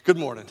Good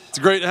morning. It's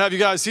great to have you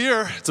guys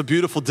here. It's a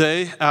beautiful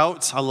day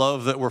out. I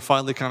love that we're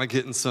finally kind of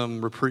getting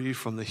some reprieve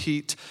from the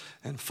heat,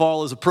 and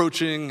fall is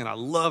approaching, and I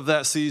love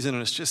that season,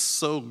 and it's just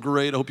so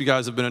great. I hope you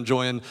guys have been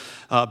enjoying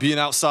being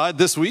outside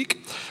this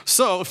week.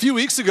 So a few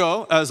weeks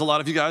ago, as a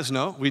lot of you guys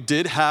know, we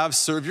did have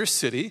Serve Your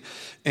City,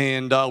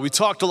 and we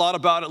talked a lot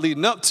about it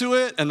leading up to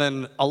it, and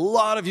then a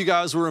lot of you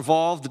guys were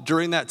involved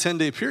during that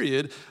 10-day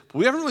period.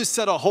 We haven't really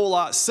said a whole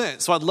lot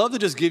since, so I'd love to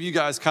just give you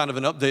guys kind of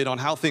an update on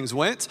how things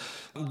went,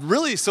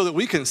 really so that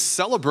we can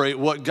celebrate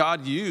what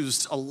God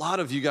used a lot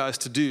of you guys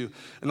to do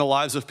in the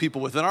lives of people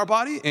within our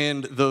body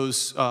and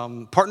those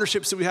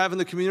partnerships that we have in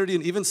the community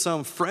and even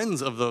some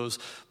friends of those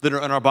that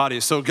are in our body.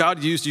 So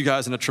God used you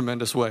guys in a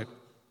tremendous way.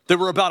 There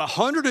were about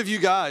 100 of you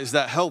guys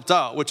that helped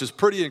out, which is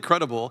pretty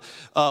incredible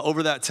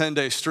over that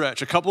 10-day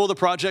stretch. A couple of the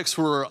projects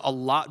were a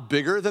lot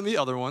bigger than the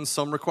other ones.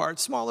 Some required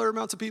smaller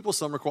amounts of people.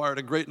 Some required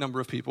a great number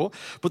of people.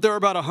 But there were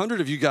about 100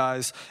 of you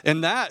guys,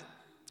 and that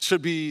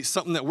should be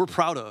something that we're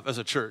proud of as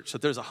a church,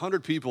 that there's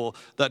 100 people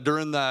that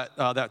during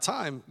that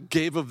time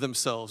gave of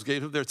themselves,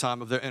 gave of their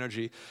time, of their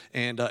energy,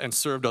 and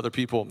served other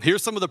people.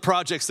 Here's some of the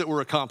projects that were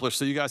accomplished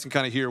so you guys can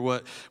kind of hear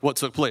what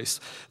took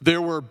place.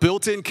 There were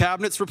built-in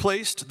cabinets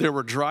replaced. There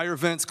were dryer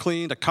vents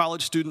cleaned. A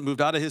college student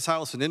moved out of his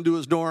house and into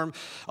his dorm.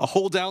 A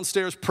whole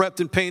downstairs prepped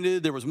and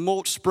painted. There was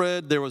mulch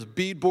spread. There was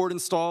beadboard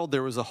installed.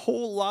 There was a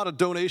whole lot of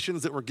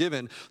donations that were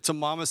given to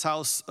Mama's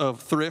House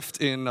of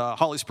Thrift in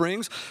Holly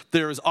Springs.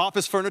 There is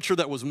office furniture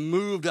that was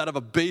moved out of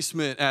a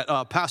basement at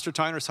Pastor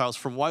Tyner's house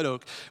from White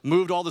Oak,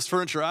 moved all this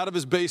furniture out of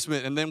his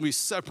basement, and then we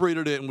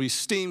separated it, and we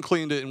steam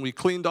cleaned it, and we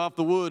cleaned off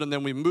the wood, and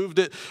then we moved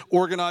it,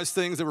 organized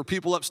things. There were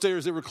people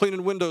upstairs. They were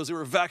cleaning windows. They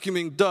were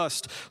vacuuming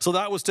dust. So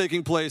that was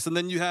taking place. And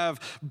then you have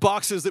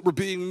boxes that were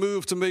being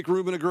moved to make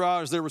room in a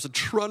garage. There was a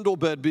trundle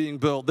bed being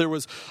built. There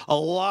was a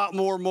lot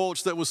more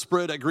mulch that was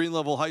spread at Green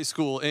Level High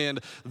School, and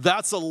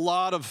that's a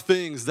lot of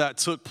things that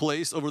took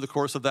place over the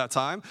course of that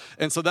time.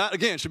 And so that,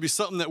 again, should be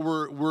something that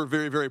we're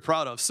very, very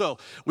proud of. So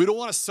we don't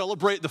want to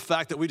celebrate the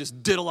fact that we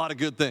just did a lot of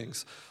good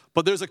things.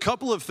 But there's a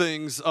couple of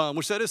things,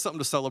 which that is something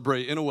to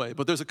celebrate in a way,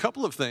 but there's a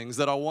couple of things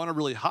that I want to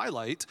really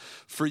highlight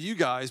for you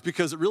guys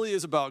because it really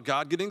is about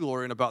God getting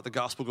glory and about the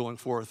gospel going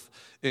forth,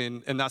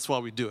 and that's why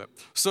we do it.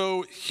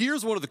 So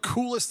here's one of the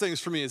coolest things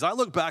for me as I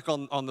look back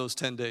on those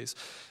 10 days.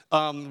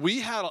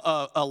 We had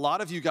a lot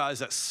of you guys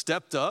that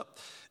stepped up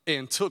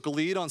and took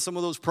lead on some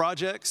of those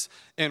projects,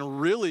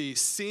 and really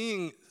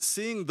seeing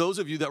those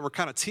of you that were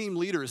kind of team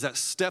leaders that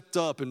stepped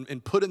up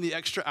and put in the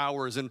extra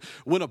hours and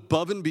went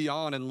above and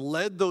beyond and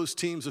led those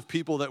teams of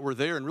people that were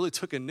there and really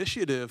took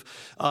initiative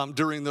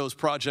during those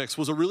projects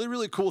was a really,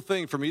 really cool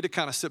thing for me to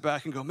kind of sit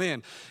back and go,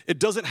 man, it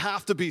doesn't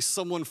have to be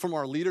someone from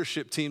our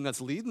leadership team that's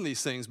leading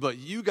these things, but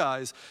you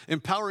guys,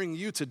 empowering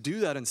you to do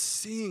that and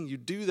seeing you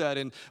do that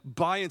and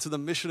buy into the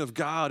mission of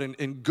God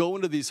and go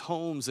into these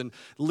homes and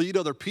lead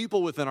other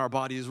people within our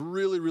body is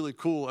really, really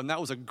cool. And that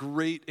was a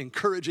great,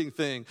 encouraging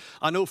thing.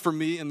 I know for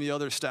me and the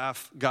other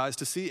staff guys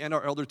to see and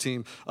our elder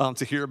team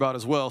to hear about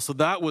as well. So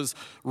that was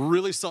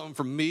really something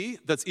for me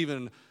that's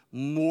even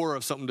more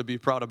of something to be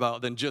proud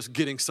about than just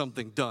getting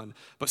something done,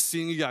 but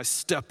seeing you guys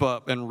step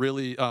up and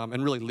really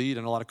lead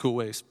in a lot of cool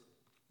ways.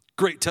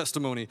 Great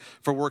testimony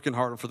for working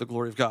hard and for the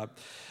glory of God.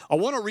 I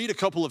want to read a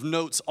couple of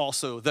notes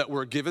also that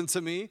were given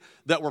to me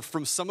that were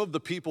from some of the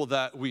people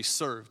that we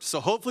served. So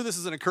hopefully this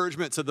is an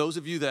encouragement to those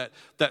of you that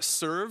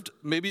served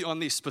maybe on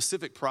these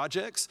specific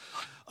projects.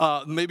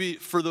 Maybe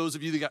for those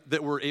of you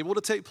that were able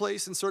to take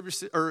place and serve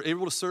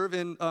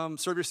in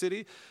Serve Your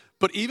City.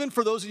 But even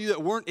for those of you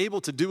that weren't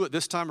able to do it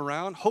this time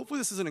around, hopefully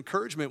this is an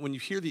encouragement when you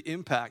hear the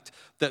impact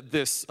that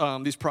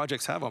these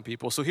projects have on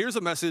people. So here's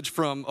a message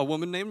from a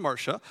woman named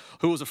Marcia,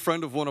 who was a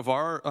friend of one of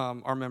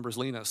our members,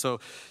 Lena. So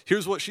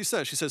here's what she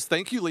says. She says,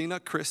 "Thank you, Lena,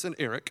 Chris, and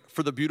Eric,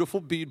 for the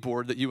beautiful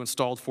beadboard that you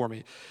installed for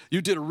me.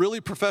 You did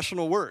really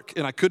professional work,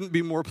 and I couldn't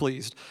be more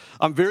pleased.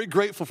 I'm very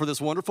grateful for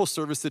this wonderful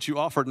service that you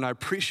offered, and I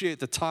appreciate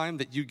the time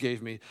that you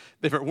gave me.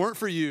 If it weren't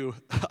for you,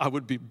 I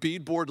would be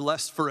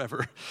beadboard-less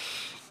forever."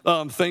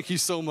 Thank you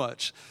so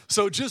much.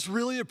 So just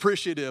really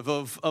appreciative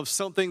of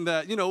something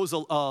that, was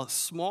a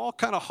small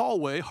kind of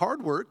hallway,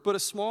 hard work, but a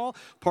small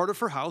part of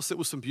her house. It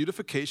was some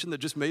beautification that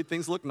just made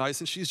things look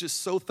nice. And she's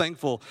just so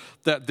thankful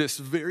that this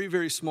very,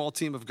 very small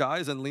team of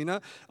guys and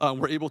Lena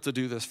were able to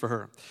do this for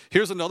her.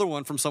 Here's another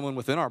one from someone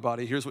within our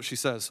body. Here's what she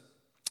says.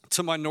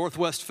 "To my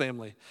Northwest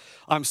family,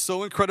 I'm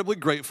so incredibly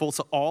grateful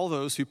to all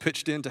those who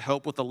pitched in to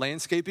help with the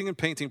landscaping and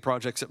painting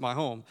projects at my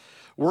home.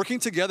 Working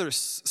together,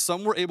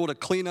 some were able to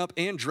clean up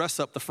and dress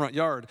up the front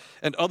yard,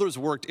 and others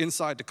worked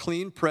inside to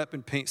clean, prep,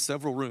 and paint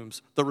several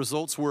rooms. The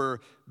results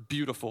were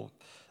beautiful.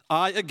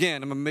 I,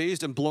 again, am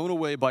amazed and blown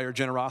away by your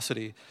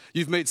generosity.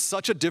 You've made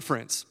such a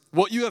difference.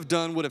 What you have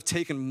done would have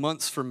taken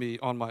months for me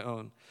on my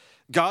own.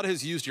 God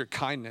has used your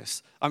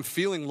kindness. I'm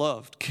feeling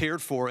loved,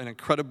 cared for, and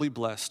incredibly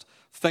blessed.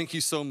 Thank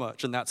you so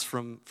much. And that's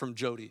from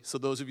Jody. So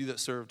those of you that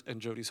served in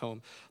Jody's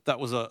home, that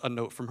was a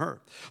note from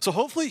her. So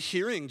hopefully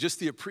hearing just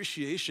the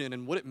appreciation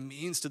and what it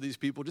means to these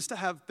people just to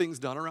have things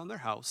done around their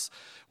house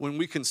when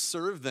we can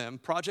serve them,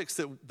 projects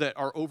that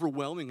are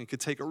overwhelming and could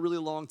take a really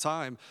long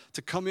time,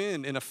 to come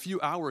in a few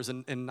hours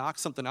and knock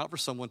something out for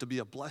someone, to be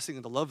a blessing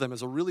and to love them,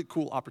 is a really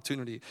cool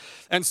opportunity.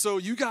 And so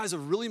you guys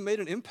have really made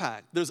an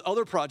impact. There's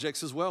other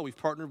projects as well. We've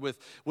partnered with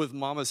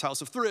Mama's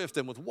House of Thrift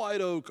and with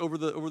White Oak over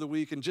the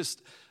week, and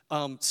just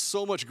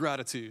so much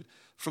gratitude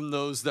from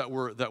those that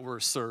were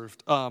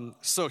served.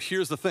 So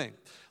here's the thing.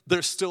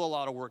 There's still a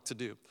lot of work to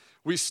do.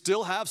 We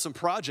still have some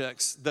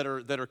projects that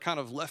are kind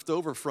of left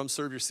over from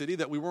Serve Your City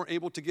that we weren't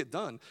able to get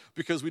done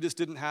because we just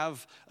didn't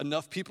have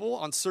enough people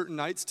on certain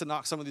nights to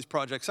knock some of these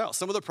projects out.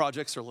 Some of the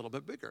projects are a little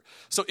bit bigger.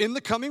 So in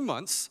the coming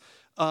months,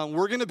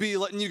 we're going to be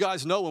letting you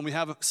guys know when we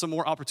have some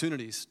more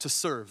opportunities to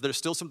serve. There's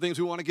still some things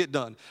we want to get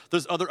done.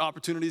 There's other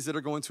opportunities that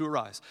are going to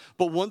arise.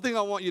 But one thing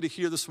I want you to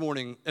hear this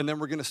morning, and then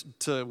we're going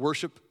to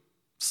worship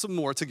some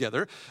more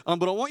together,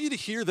 but I want you to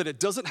hear that it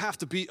doesn't have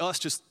to be us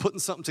just putting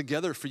something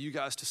together for you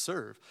guys to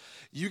serve.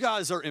 You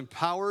guys are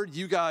empowered.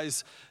 You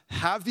guys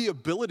have the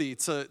ability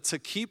to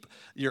keep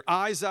your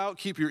eyes out,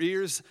 keep your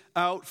ears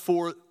out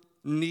for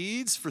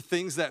needs, for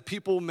things that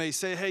people may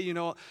say, hey,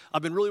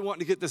 I've been really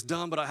wanting to get this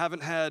done, but I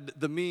haven't had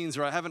the means,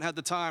 or I haven't had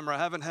the time, or I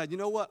haven't had, I'm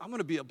going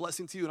to be a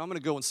blessing to you, and I'm going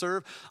to go and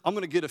serve. I'm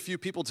going to get a few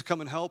people to come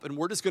and help, and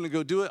we're just going to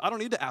go do it. I don't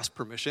need to ask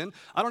permission.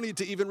 I don't need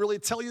to even really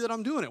tell you that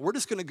I'm doing it. We're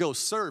just going to go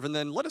serve, and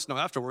then let us know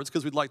afterwards,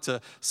 because we'd like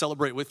to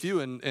celebrate with you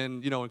and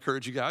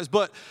encourage you guys.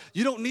 But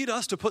you don't need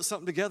us to put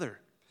something together.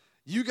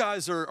 You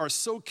guys are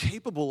so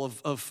capable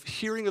of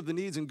hearing of the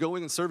needs and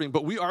going and serving.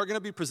 But we are going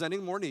to be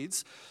presenting more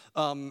needs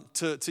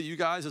to you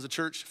guys as a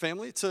church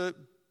family to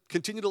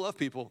continue to love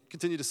people,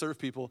 continue to serve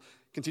people,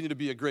 continue to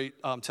be a great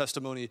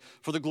testimony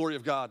for the glory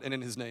of God and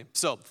in His name.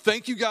 So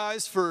thank you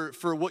guys for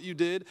what you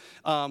did.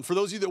 For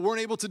those of you that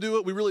weren't able to do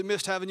it, we really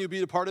missed having you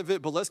be a part of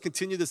it. But let's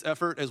continue this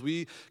effort as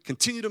we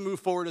continue to move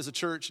forward as a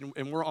church.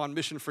 And we're on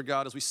mission for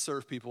God as we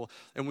serve people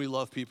and we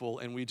love people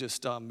and we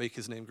just make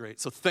His name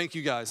great. So thank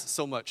you guys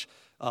so much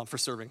for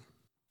serving.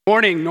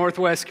 Morning,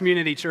 Northwest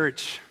Community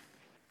Church.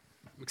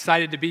 I'm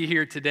excited to be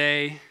here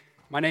today.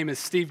 My name is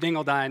Steve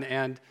Dingledine,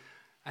 and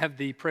I have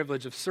the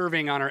privilege of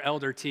serving on our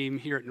elder team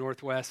here at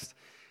Northwest.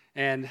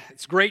 And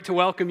it's great to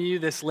welcome you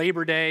this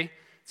Labor Day.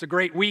 It's a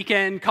great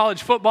weekend.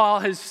 College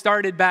football has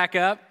started back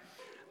up.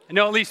 I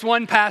know at least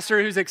one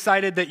pastor who's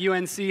excited that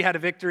UNC had a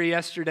victory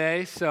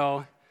yesterday,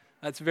 so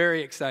that's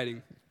very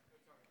exciting.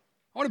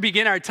 I want to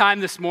begin our time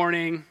this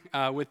morning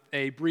with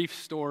a brief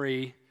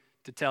story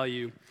to tell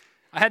you.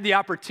 I had the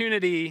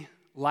opportunity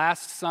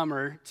last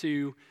summer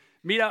to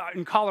meet out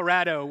in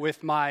Colorado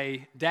with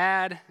my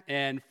dad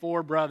and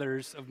 4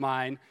 brothers of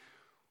mine.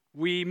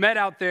 We met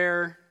out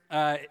there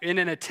in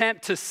an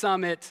attempt to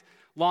summit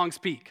Longs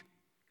Peak.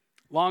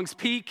 Longs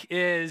Peak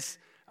is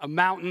a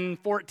mountain,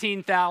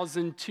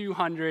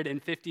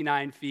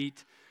 14,259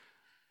 feet.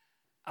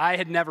 I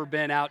had never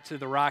been out to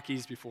the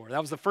Rockies before. That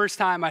was the first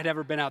time I'd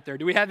ever been out there.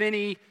 Do we have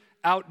any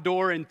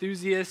outdoor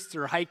enthusiasts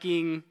or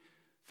hiking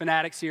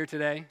fanatics here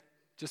today?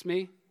 Just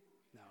me?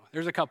 No,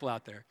 there's a couple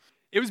out there.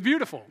 It was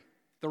beautiful.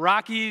 The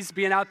Rockies,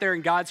 being out there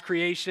in God's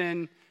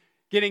creation,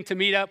 getting to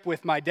meet up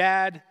with my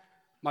dad,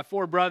 my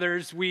 4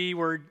 brothers. We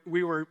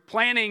were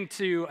planning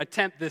to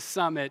attempt this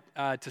summit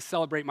to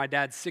celebrate my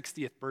dad's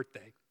 60th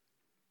birthday.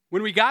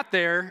 When we got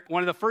there,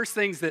 one of the first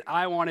things that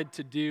I wanted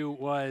to do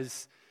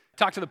was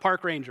talk to the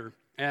park ranger.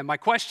 And my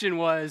question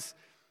was,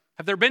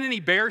 have there been any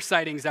bear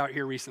sightings out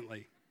here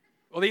recently?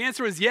 Well, the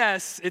answer was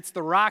yes, it's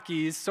the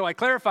Rockies. So I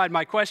clarified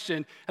my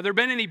question, have there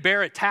been any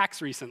bear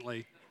attacks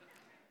recently?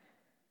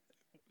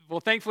 Well,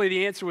 thankfully,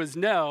 the answer was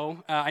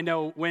no. I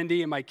know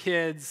Wendy and my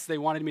kids, they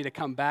wanted me to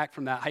come back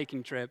from that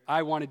hiking trip.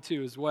 I wanted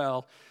to as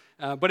well.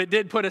 But it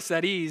did put us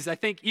at ease. I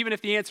think even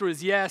if the answer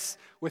was yes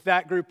with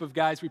that group of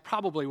guys, we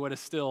probably would have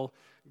still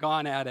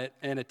gone at it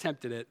and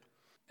attempted it.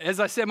 As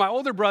I said, my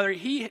older brother,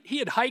 he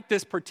had hiked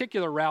this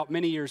particular route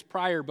many years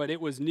prior, but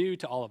it was new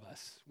to all of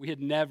us. We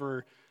had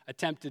never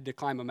attempted to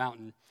climb a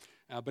mountain,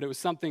 but it was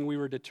something we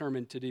were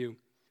determined to do.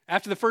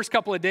 After the first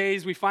couple of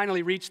days, we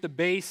finally reached the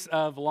base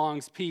of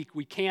Longs Peak.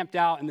 We camped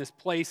out in this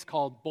place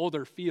called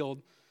Boulder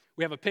Field.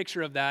 We have a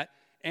picture of that.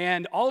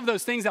 And all of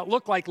those things that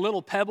look like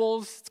little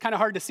pebbles, it's kind of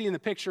hard to see in the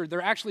picture,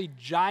 they're actually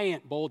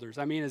giant boulders.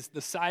 I mean, it's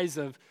the size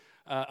of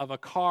a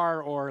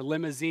car or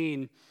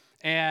limousine.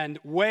 And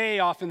way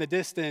off in the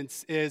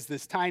distance is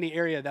this tiny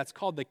area that's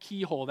called the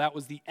Keyhole. That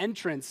was the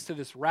entrance to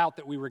this route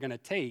that we were going to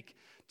take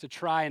to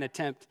try and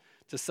attempt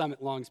to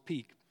summit Longs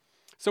Peak.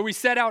 So we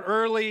set out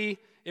early.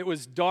 It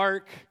was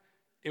dark.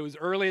 It was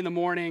early in the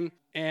morning,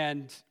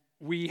 and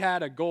we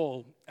had a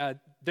goal.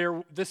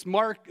 This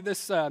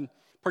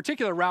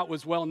particular route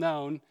was well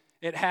known.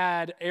 It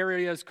had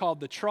areas called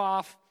the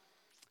Trough,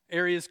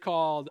 areas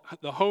called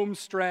the Home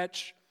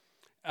Stretch,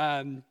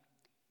 and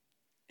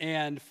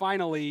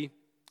finally,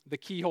 the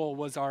Keyhole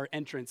was our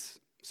entrance.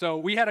 So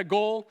we had a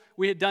goal.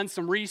 We had done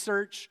some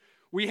research.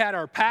 We had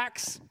our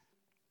packs,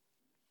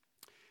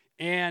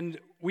 and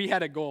we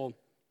had a goal.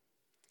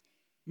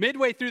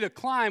 Midway through the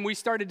climb, we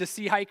started to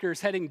see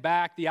hikers heading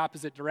back the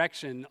opposite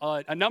direction.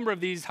 A number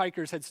of these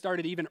hikers had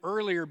started even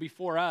earlier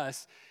before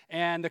us,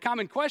 and the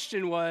common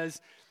question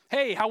was,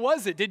 hey, how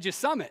was it? Did you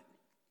summit?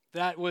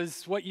 That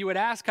was what you would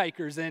ask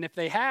hikers, and if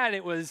they had,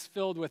 it was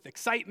filled with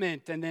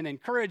excitement and then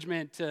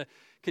encouragement to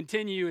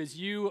continue as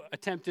you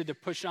attempted to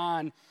push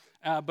on.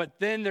 But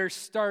then there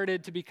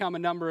started to become a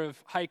number of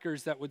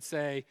hikers that would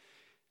say,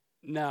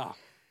 no,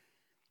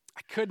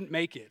 I couldn't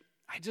make it.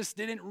 I just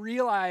didn't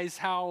realize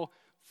how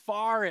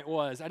far it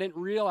was. I didn't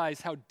realize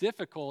how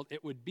difficult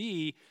it would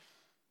be.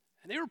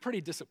 And they were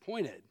pretty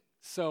disappointed.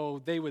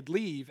 So they would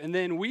leave. And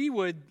then we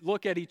would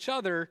look at each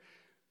other.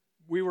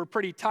 We were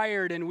pretty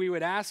tired, and we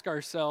would ask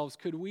ourselves,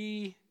 could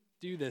we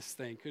do this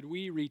thing? Could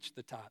we reach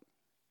the top?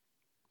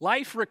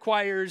 Life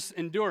requires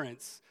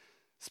endurance,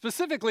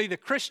 specifically the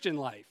Christian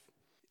life.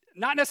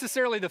 Not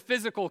necessarily the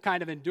physical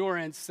kind of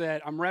endurance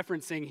that I'm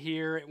referencing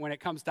here when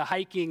it comes to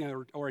hiking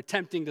or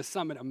attempting to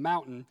summit a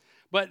mountain,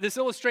 but this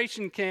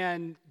illustration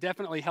can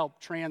definitely help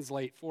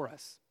translate for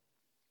us.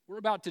 We're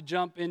about to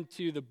jump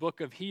into the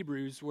book of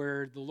Hebrews,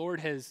 where the Lord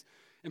has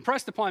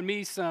impressed upon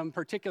me some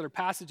particular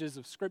passages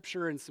of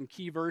Scripture and some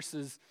key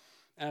verses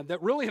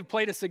that really have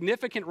played a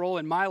significant role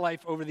in my life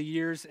over the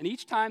years. And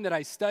each time that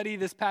I study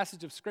this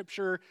passage of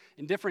Scripture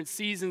in different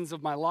seasons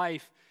of my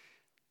life,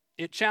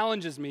 it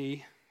challenges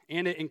me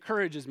and it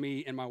encourages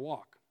me in my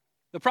walk.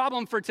 The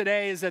problem for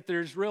today is that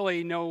there's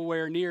really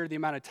nowhere near the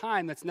amount of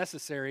time that's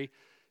necessary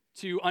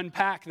to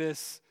unpack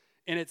this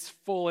in its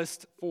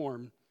fullest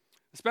form,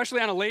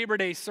 especially on a Labor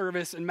Day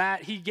service. And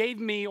Matt, he gave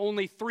me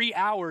only 3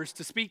 hours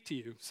to speak to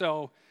you,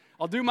 so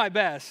I'll do my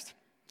best.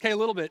 Okay, a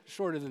little bit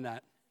shorter than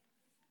that.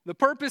 The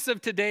purpose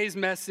of today's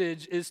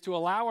message is to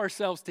allow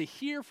ourselves to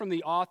hear from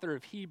the author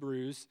of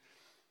Hebrews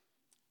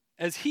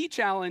as he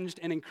challenged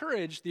and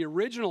encouraged the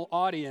original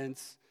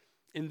audience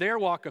in their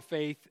walk of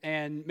faith,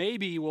 and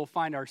maybe we'll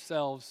find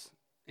ourselves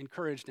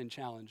encouraged and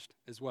challenged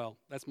as well.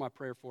 That's my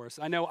prayer for us.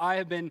 I know I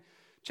have been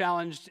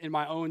challenged in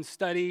my own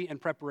study and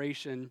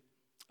preparation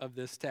of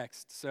this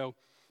text. So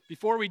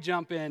before we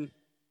jump in,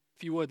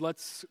 if you would,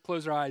 let's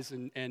close our eyes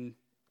and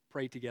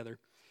pray together.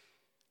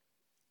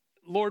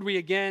 Lord, we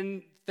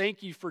again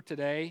thank you for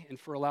today and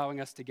for allowing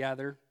us to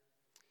gather.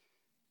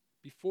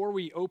 Before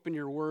we open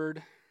your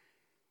word,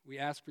 we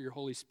ask for your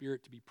Holy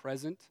Spirit to be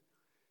present,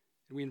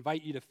 and we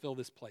invite you to fill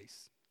this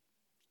place.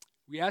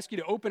 We ask you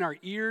to open our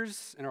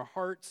ears and our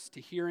hearts to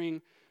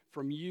hearing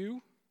from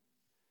you.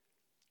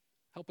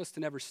 Help us to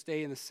never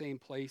stay in the same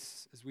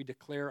place as we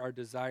declare our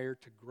desire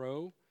to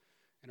grow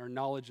in our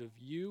knowledge of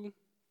you.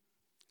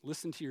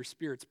 Listen to your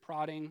Spirit's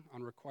prodding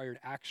on required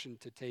action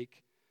to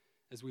take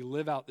as we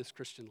live out this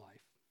Christian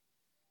life.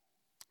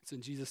 It's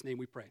in Jesus' name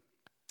we pray.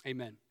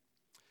 Amen.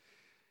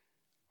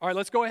 All right,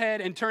 let's go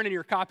ahead and turn in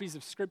your copies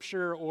of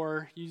Scripture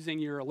or using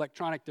your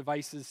electronic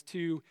devices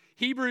to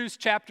Hebrews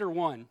chapter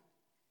 1.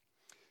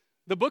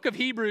 The book of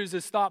Hebrews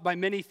is thought by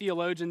many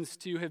theologians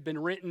to have been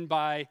written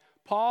by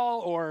Paul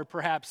or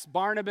perhaps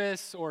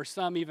Barnabas or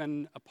some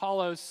even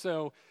Apollos.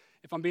 So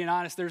if I'm being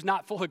honest, there's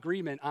not full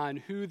agreement on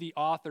who the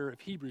author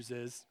of Hebrews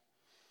is.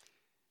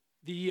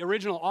 The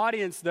original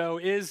audience, though,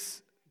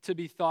 is to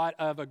be thought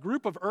of a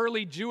group of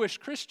early Jewish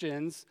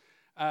Christians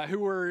who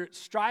were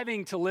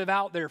striving to live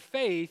out their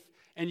faith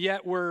and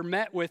yet were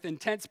met with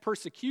intense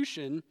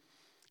persecution,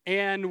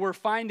 and we're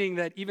finding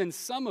that even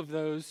some of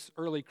those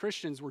early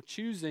Christians were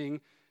choosing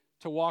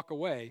to walk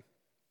away.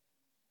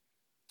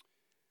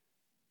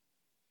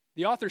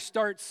 The author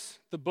starts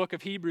the book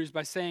of Hebrews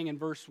by saying in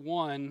verse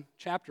 1,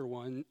 chapter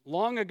 1,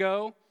 long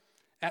ago,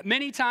 at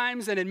many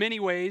times and in many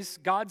ways,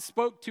 God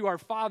spoke to our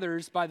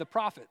fathers by the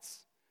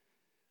prophets.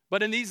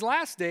 But in these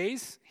last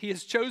days, he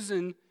has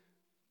spoken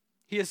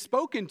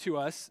to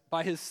us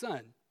by his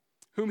Son,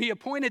 whom he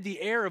appointed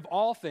the heir of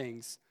all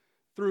things,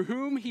 through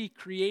whom he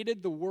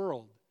created the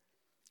world.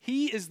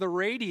 He is the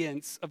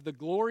radiance of the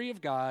glory of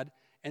God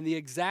and the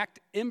exact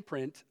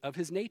imprint of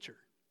his nature.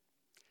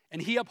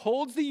 And he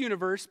upholds the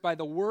universe by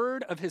the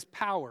word of his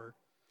power.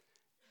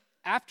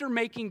 After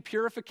making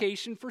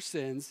purification for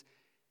sins,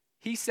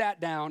 he sat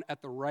down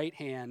at the right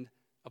hand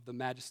of the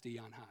Majesty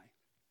on high.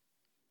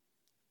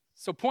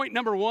 So point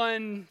number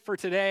one for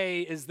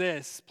today is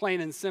this,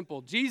 plain and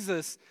simple.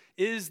 Jesus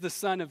is the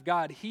Son of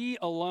God. He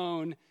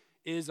alone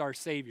is our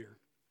Savior.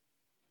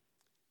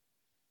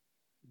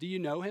 Do you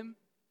know him?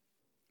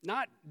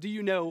 Not do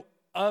you know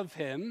of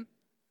him,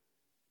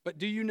 but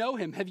do you know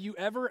him? Have you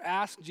ever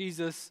asked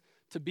Jesus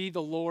to be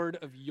the Lord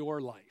of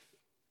your life?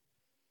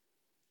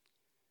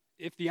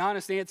 If the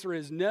honest answer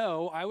is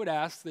no, I would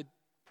ask that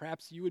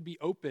perhaps you would be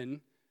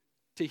open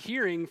to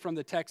hearing from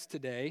the text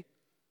today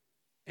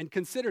and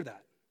consider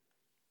that.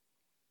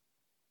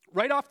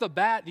 Right off the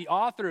bat, the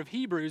author of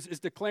Hebrews is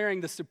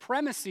declaring the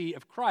supremacy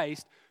of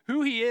Christ,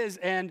 who he is,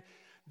 and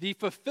the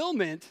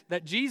fulfillment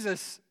that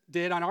Jesus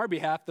did on our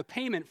behalf, the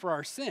payment for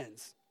our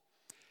sins.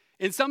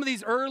 In some of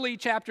these early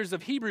chapters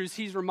of Hebrews,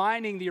 he's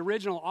reminding the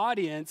original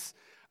audience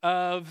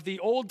of the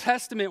Old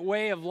Testament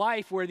way of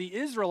life where the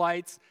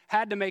Israelites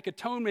had to make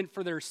atonement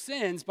for their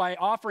sins by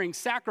offering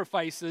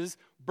sacrifices,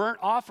 burnt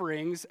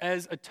offerings,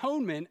 as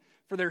atonement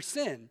for their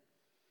sin.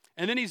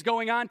 And then he's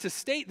going on to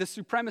state the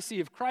supremacy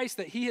of Christ,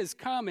 that he has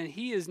come and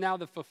he is now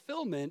the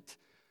fulfillment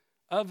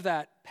of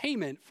that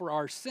payment for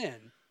our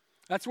sin.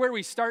 That's where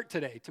we start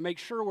today, to make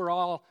sure we're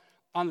all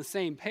on the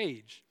same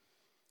page.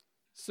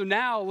 So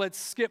now let's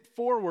skip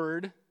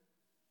forward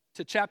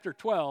to chapter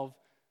 12,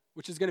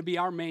 which is going to be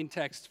our main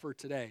text for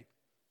today.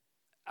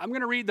 I'm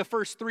going to read the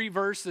first 3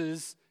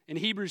 verses in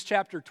Hebrews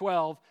chapter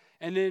 12,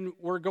 and then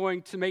we're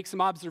going to make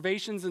some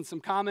observations and some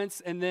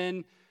comments, and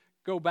then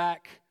go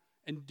back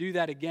and do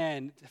that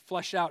again to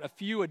flesh out a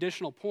few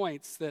additional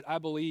points that I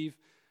believe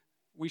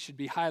we should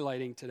be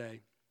highlighting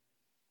today.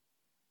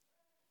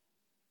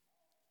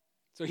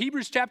 So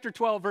Hebrews chapter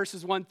 12,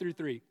 verses 1 through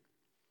 3.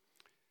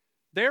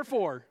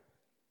 Therefore,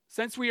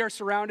 since we are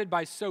surrounded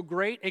by so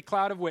great a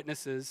cloud of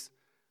witnesses,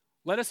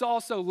 let us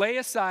also lay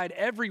aside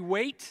every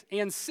weight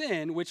and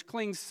sin which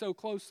clings so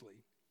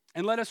closely,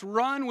 and let us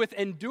run with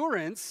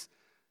endurance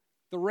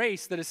the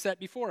race that is set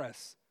before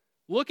us,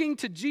 looking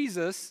to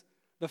Jesus,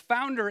 the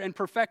founder and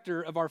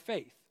perfecter of our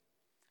faith,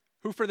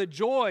 who for the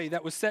joy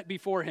that was set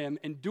before him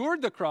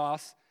endured the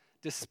cross,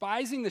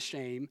 despising the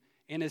shame,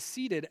 and is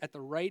seated at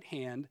the right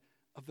hand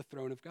of the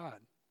throne of God.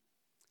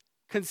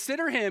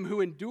 Consider him who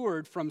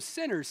endured from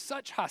sinners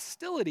such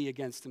hostility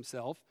against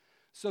himself,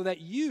 so that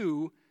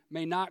you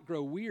may not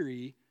grow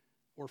weary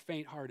or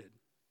faint-hearted.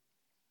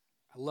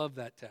 I love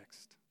that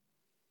text.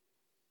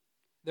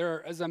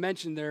 As I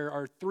mentioned, there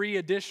are 3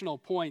 additional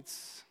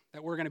points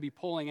that we're going to be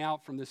pulling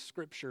out from this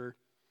scripture.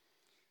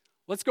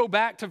 Let's go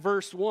back to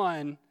verse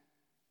 1.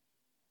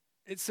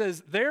 It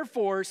says,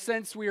 therefore,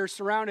 since we are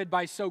surrounded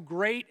by so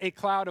great a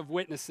cloud of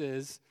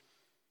witnesses.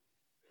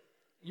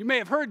 You may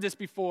have heard this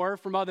before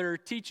from other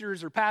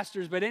teachers or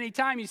pastors, but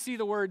anytime you see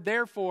the word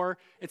therefore,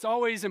 it's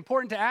always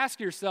important to ask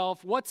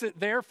yourself, what's it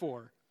there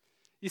for?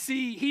 You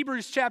see,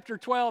 Hebrews chapter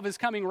 12 is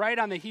coming right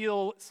on the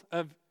heels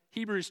of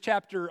Hebrews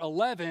chapter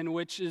 11,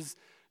 which is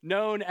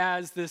known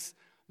as this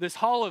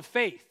hall of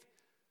faith.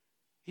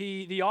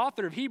 The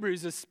author of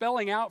Hebrews is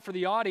spelling out for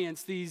the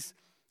audience these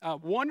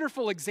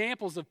wonderful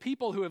examples of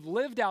people who have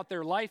lived out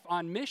their life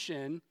on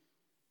mission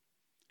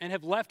and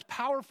have left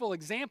powerful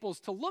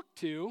examples to look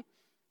to,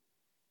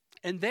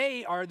 and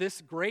they are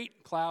this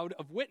great cloud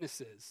of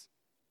witnesses.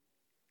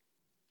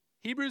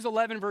 Hebrews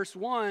 11 verse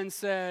 1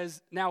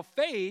 says, now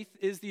faith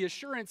is the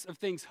assurance of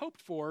things hoped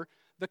for,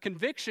 the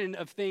conviction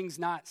of things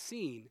not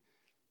seen.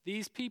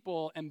 These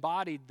people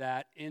embodied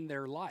that in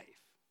their life.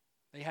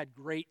 They had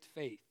great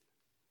faith.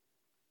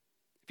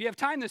 If you have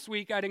time this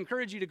week, I'd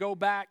encourage you to go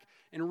back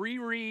and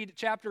reread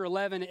chapter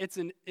 11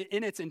 in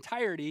its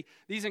entirety.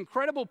 These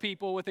incredible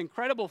people with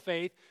incredible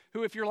faith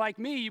who, if you're like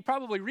me, you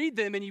probably read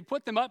them and you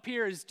put them up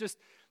here as just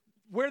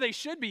where they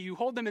should be. You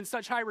hold them in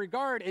such high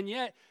regard, and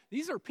yet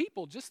these are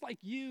people just like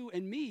you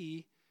and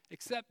me,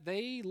 except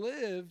they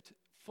lived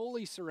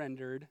fully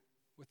surrendered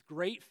with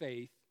great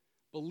faith,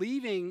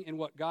 believing in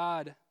what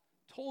God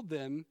told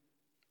them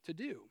to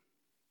do.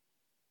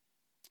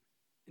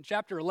 In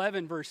chapter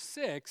 11, verse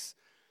 6,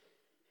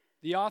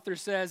 the author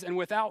says, and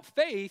without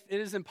faith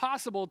it is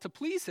impossible to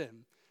please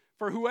him,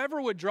 for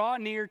whoever would draw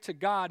near to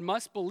God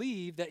must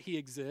believe that he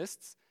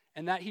exists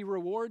and that he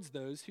rewards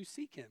those who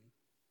seek him.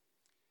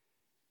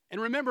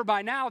 And remember,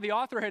 by now, the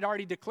author had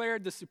already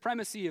declared the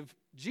supremacy of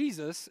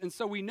Jesus, and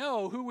so we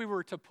know who we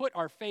were to put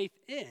our faith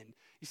in.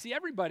 You see,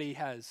 everybody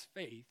has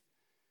faith,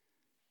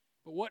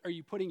 but what are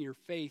you putting your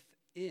faith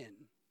in?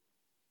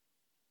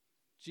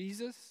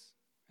 Jesus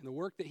and the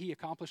work that he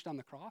accomplished on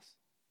the cross?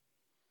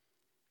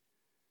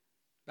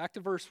 Back to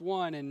verse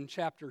 1 in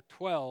chapter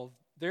 12.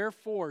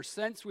 Therefore,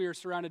 since we are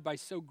surrounded by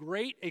so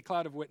great a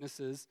cloud of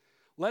witnesses,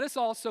 let us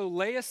also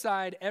lay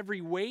aside every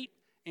weight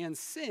and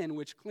sin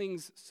which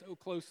clings so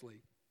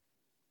closely.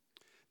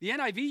 The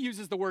NIV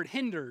uses the word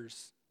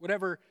hinders,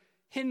 whatever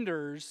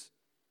hinders,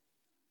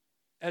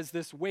 as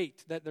this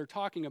weight that they're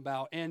talking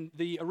about. And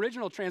the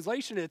original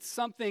translation, it's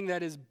something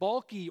that is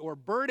bulky or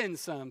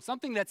burdensome,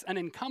 something that's an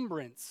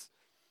encumbrance.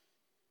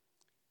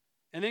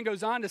 And then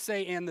goes on to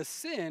say, and the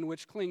sin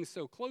which clings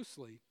so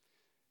closely.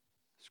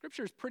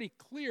 Scripture is pretty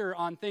clear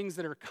on things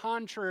that are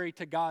contrary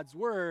to God's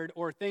word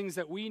or things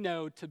that we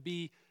know to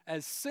be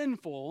as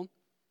sinful.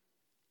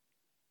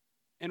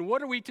 And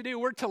what are we to do?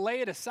 We're to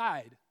lay it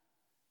aside.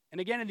 And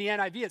again, in the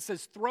NIV, it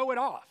says, throw it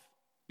off.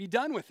 Be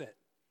done with it.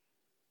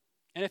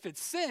 And if it's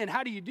sin,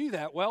 how do you do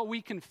that? Well,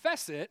 we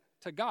confess it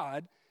to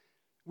God.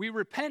 We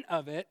repent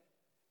of it.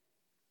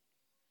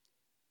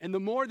 And the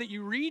more that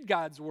you read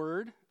God's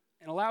word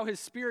and allow his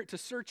Spirit to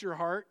search your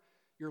heart,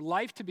 your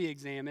life to be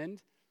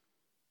examined,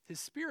 his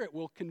Spirit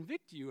will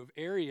convict you of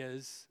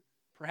areas,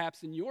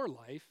 perhaps in your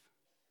life,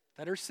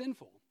 that are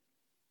sinful.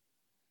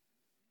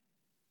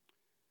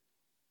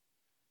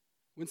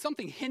 When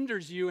something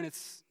hinders you and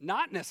it's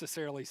not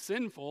necessarily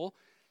sinful,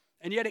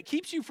 and yet it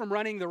keeps you from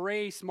running the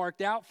race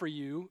marked out for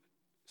you,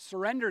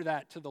 surrender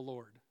that to the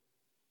Lord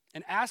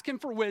and ask him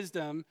for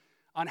wisdom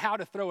on how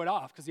to throw it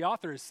off, because the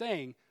author is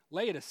saying,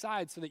 lay it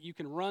aside so that you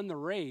can run the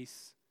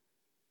race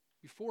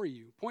before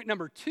you. Point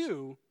number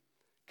 2,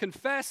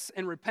 confess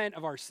and repent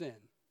of our sin.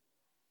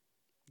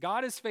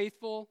 God is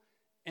faithful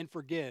and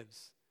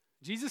forgives.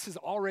 Jesus has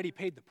already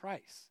paid the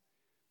price.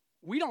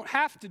 We don't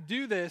have to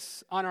do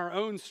this on our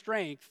own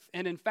strength,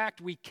 and in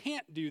fact, we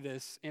can't do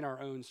this in our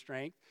own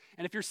strength.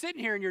 And if you're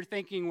sitting here and you're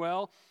thinking,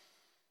 well,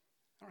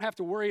 I don't have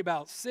to worry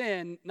about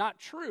sin, not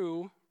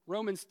true.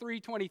 Romans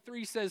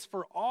 3:23 says,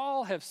 for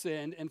all have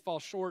sinned and fall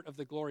short of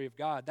the glory of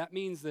God. That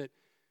means that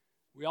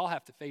we all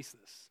have to face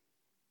this.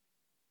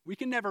 We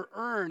can never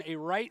earn a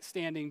right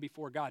standing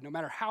before God, no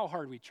matter how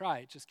hard we try.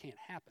 It just can't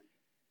happen.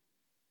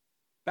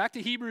 Back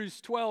to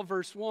Hebrews 12,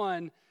 verse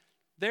 1.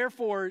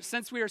 Therefore,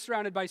 since we are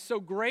surrounded by so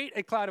great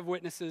a cloud of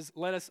witnesses,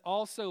 let us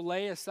also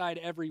lay aside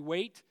every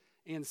weight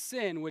and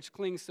sin which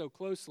clings so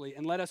closely,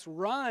 and let us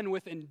run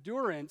with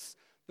endurance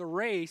the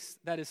race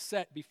that is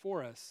set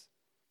before us.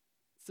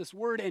 It's this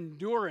word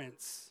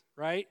endurance,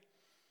 right?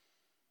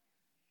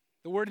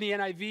 The word in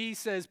the NIV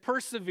says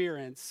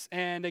perseverance.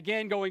 And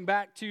again, going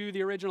back to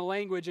the original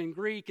language in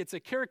Greek, it's a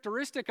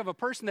characteristic of a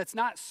person that's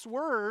not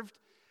swerved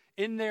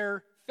in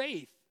their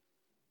faith.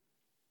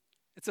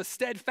 It's a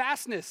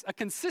steadfastness, a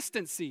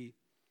consistency.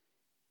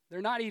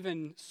 They're not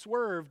even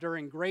swerved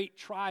during great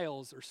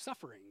trials or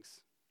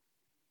sufferings.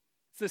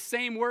 It's the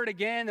same word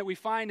again that we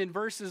find in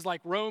verses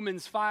like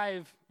Romans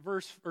 5,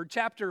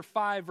 chapter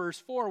 5, verse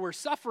 4, where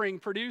suffering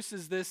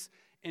produces this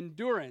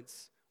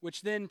endurance,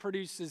 which then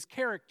produces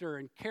character,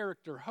 and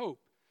character hope.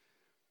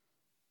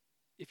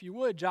 If you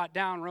would, jot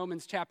down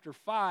Romans chapter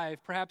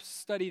 5, perhaps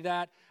study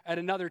that at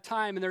another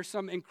time, and there's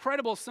some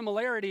incredible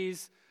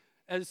similarities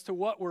as to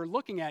what we're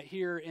looking at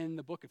here in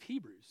the book of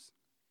Hebrews.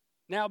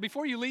 Now,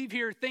 before you leave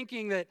here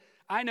thinking that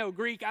I know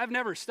Greek, I've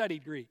never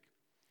studied Greek.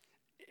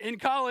 In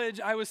college,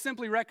 I was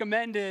simply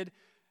recommended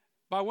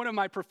by one of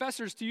my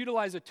professors to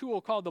utilize a tool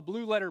called the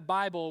Blue Letter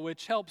Bible,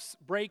 which helps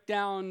break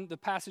down the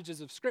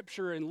passages of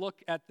Scripture and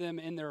look at them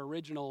in their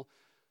original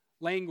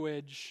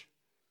language.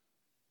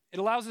 It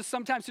allows us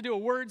sometimes to do a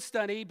word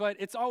study, but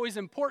it's always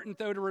important,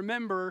 though, to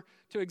remember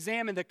to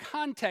examine the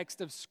context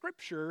of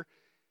Scripture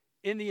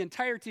in the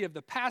entirety of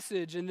the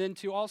passage, and then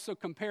to also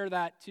compare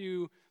that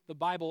to the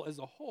Bible as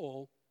a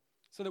whole,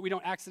 so that we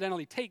don't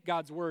accidentally take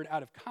God's word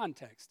out of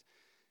context.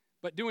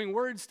 But doing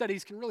word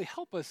studies can really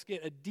help us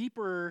get a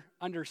deeper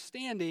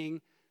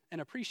understanding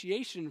and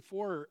appreciation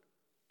for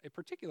a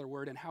particular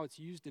word and how it's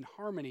used in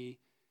harmony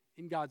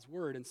in God's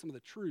word and some of the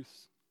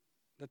truths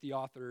that the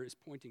author is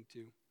pointing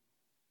to.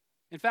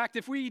 In fact,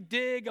 if we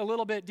dig a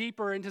little bit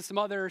deeper into some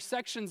other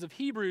sections of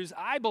Hebrews,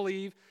 I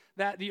believe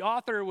that the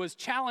author was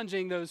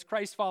challenging those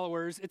Christ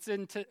followers.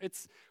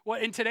 It's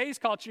what in today's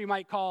culture you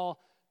might call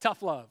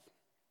tough love.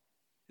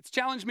 It's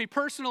challenged me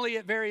personally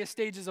at various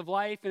stages of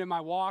life and in my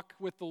walk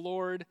with the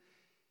Lord.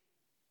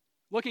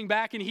 Looking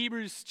back in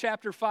Hebrews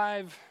chapter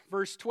 5,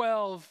 verse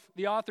 12,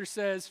 the author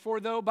says,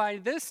 for though by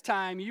this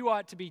time you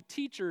ought to be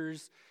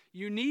teachers,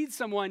 you need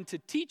someone to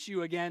teach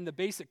you again the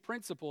basic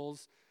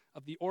principles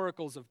of the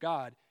oracles of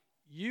God.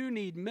 You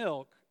need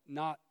milk,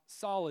 not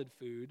solid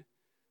food.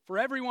 For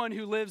everyone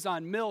who lives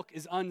on milk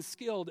is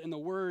unskilled in the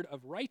word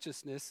of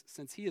righteousness,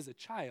 since he is a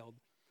child.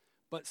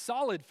 But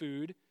solid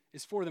food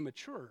is for the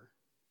mature,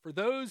 for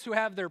those who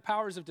have their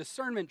powers of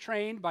discernment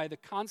trained by the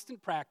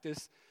constant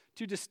practice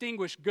to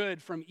distinguish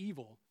good from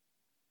evil.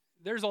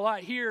 There's a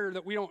lot here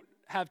that we don't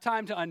have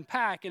time to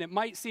unpack, and it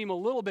might seem a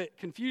little bit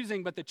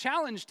confusing, but the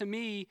challenge to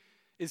me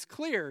is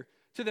clear.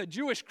 To the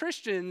Jewish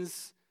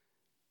Christians,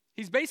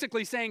 he's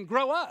basically saying,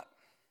 grow up.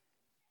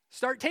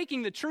 Start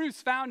taking the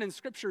truths found in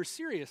Scripture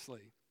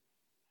seriously.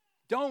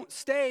 Don't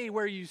stay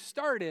where you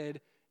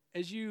started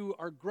as you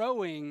are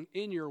growing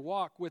in your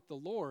walk with the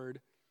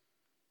Lord.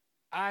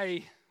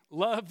 I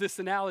love this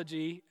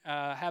analogy.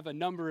 Have a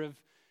number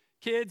of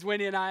kids.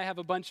 Wendy and I have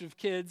a bunch of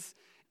kids.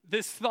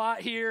 This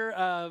thought here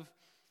of,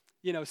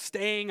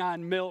 staying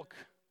on milk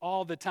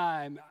all the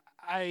time.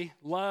 I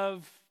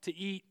love to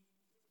eat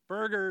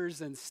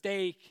burgers and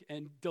steak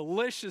and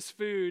delicious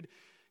food.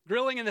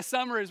 Grilling in the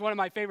summer is one of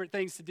my favorite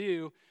things to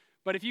do.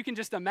 But if you can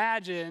just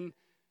imagine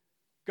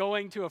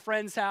going to a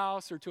friend's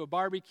house or to a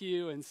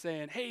barbecue and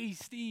saying, hey,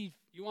 Steve,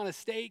 you want a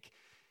steak?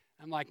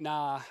 I'm like,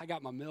 nah, I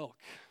got my milk.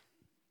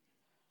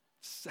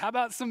 How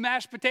about some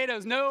mashed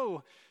potatoes?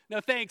 No,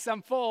 thanks,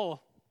 I'm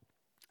full.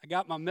 I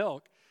got my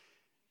milk.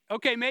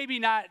 Okay, maybe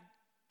not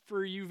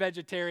for you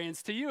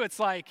vegetarians. To you, it's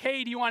like,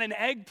 hey, do you want an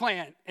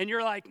eggplant? And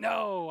you're like,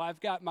 no, I've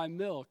got my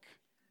milk.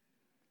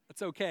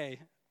 That's okay.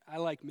 I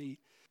like meat.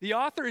 The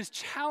author is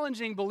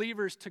challenging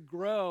believers to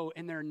grow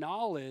in their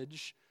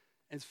knowledge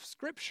of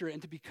Scripture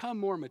and to become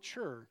more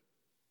mature.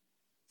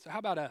 So how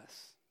about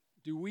us?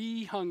 Do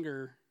we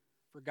hunger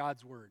for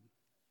God's word?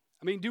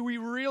 Do we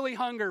really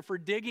hunger for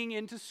digging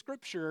into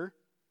Scripture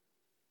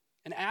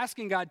and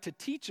asking God to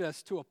teach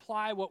us to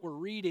apply what we're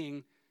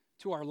reading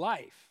to our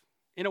life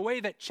in a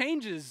way that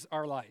changes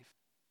our life?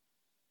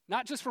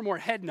 Not just for more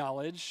head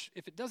knowledge.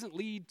 If it doesn't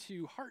lead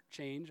to heart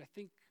change, I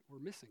think we're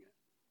missing it.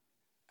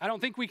 I don't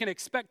think we can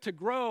expect to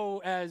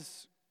grow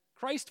as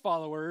Christ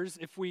followers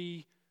if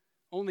we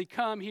only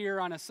come here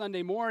on a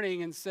Sunday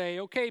morning and say,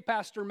 okay,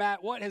 Pastor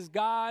Matt, what has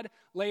God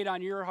laid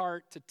on your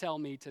heart to tell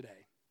me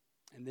today?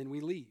 And then we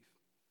leave.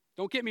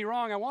 Don't get me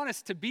wrong, I want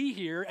us to be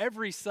here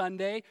every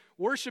Sunday,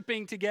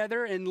 worshiping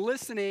together and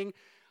listening,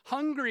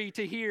 hungry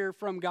to hear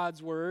from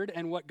God's word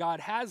and what God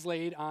has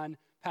laid on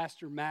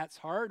Pastor Matt's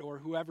heart or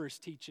whoever's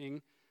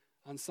teaching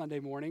on Sunday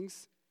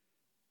mornings.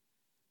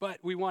 But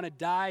we want to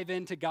dive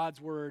into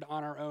God's word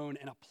on our own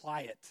and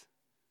apply it.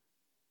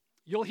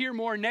 You'll hear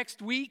more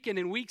next week and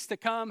in weeks to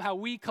come how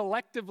we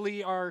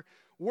collectively are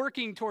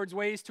working towards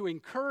ways to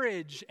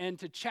encourage and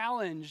to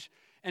challenge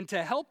and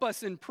to help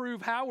us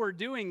improve how we're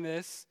doing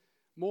this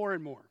more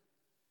and more.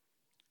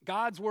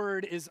 God's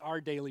word is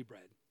our daily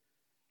bread.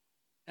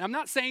 And I'm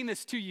not saying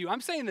this to you,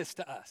 I'm saying this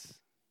to us,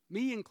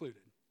 me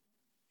included.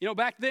 You know,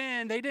 back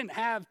then, they didn't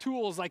have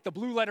tools like the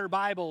Blue Letter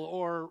Bible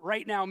or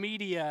Right Now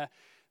Media.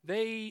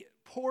 They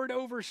pored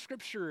over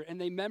Scripture and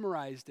they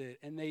memorized it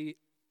and they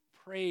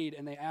prayed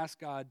and they asked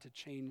God to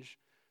change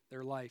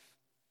their life.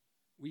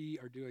 We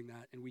are doing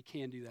that and we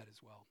can do that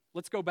as well.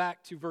 Let's go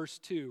back to verse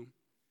 2.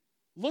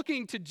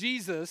 Looking to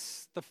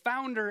Jesus, the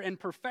founder and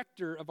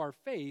perfecter of our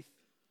faith,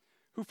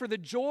 who for the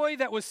joy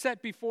that was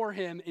set before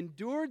him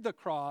endured the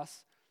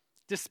cross,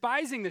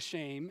 despising the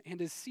shame,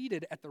 and is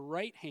seated at the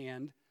right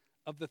hand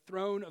of the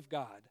throne of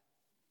God.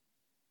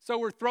 So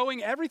we're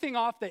throwing everything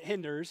off that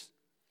hinders,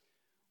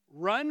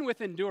 run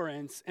with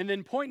endurance, and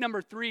then point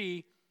number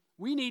 3,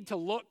 we need to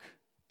look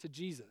to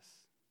Jesus.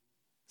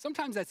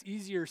 Sometimes that's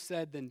easier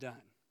said than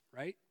done,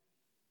 right?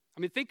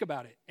 I mean, think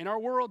about it. In our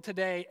world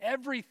today,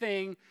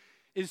 everything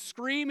is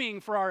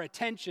screaming for our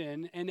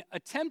attention and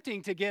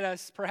attempting to get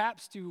us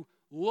perhaps to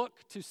look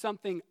to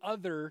something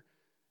other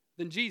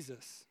than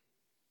Jesus.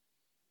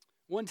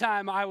 One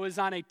time I was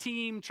on a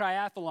team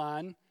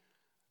triathlon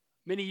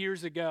many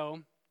years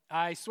ago.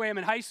 I swam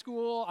in high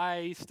school.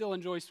 I still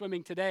enjoy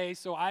swimming today,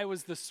 so I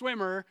was the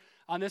swimmer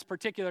on this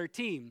particular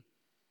team.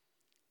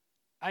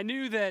 I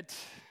knew that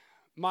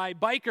my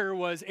biker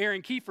was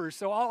Aaron Kiefer,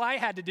 so all I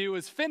had to do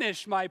was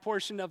finish my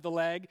portion of the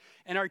leg,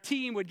 and our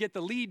team would get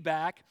the lead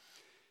back.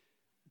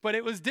 But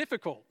it was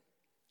difficult.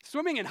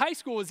 Swimming in high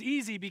school was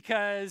easy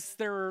because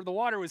the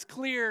water was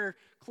clear,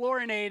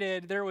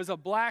 chlorinated. There was a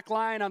black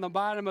line on the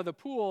bottom of the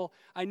pool.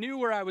 I knew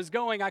where I was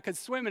going. I could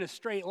swim in a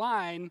straight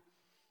line,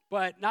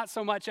 but not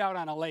so much out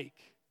on a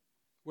lake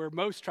where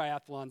most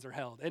triathlons are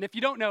held. And if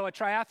you don't know, a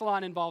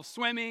triathlon involves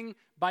swimming,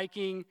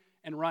 biking,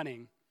 and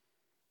running.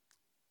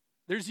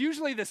 There's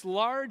usually this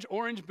large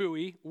orange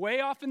buoy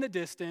way off in the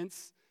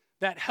distance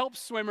that helps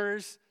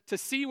swimmers to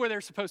see where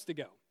they're supposed to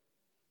go.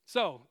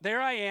 So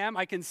there I am.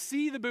 I can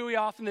see the buoy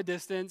off in the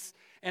distance,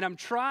 and I'm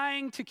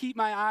trying to keep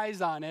my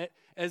eyes on it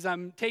as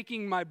I'm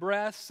taking my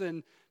breaths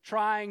and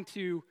trying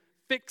to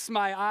fix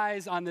my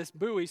eyes on this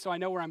buoy so I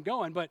know where I'm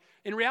going. But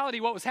in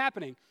reality, what was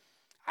happening?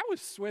 I was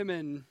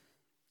swimming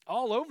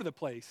all over the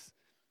place.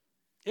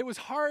 It was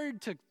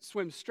hard to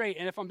swim straight,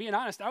 and if I'm being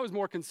honest, I was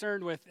more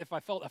concerned with if I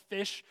felt a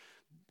fish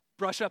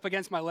brush up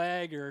against my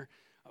leg or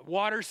a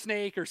water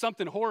snake or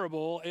something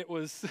horrible. It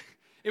was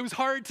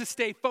hard to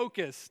stay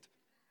focused.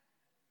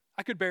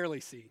 I could barely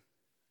see.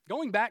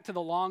 Going back to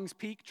the Longs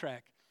Peak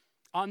trek,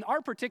 on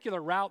our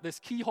particular route, this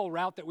keyhole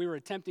route that we were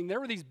attempting, there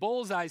were these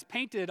bullseyes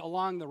painted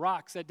along the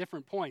rocks at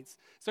different points.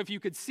 So if you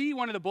could see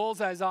one of the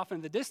bullseyes off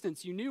in the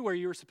distance, you knew where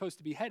you were supposed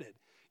to be headed.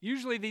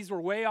 Usually these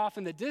were way off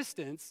in the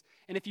distance,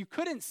 and if you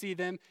couldn't see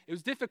them, it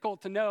was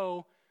difficult to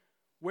know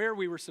where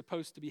we were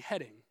supposed to be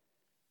heading.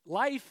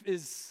 Life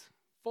is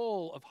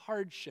full of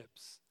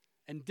hardships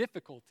and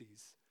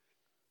difficulties,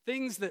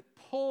 things that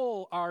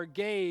pull our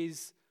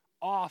gaze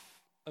off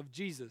of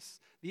Jesus.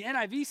 The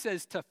NIV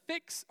says to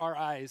fix our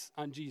eyes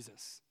on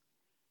Jesus.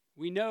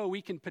 We know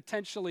we can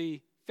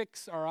potentially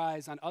fix our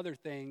eyes on other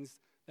things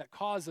that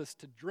cause us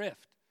to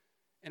drift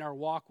in our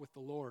walk with the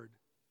Lord.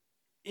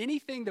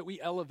 Anything that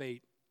we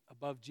elevate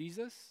above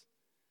Jesus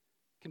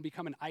can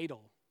become an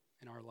idol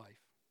in our life.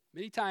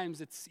 Many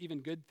times it's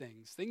even good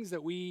things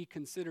that we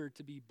consider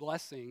to be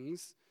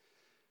blessings,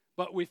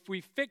 but if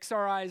we fix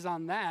our eyes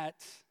on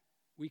that,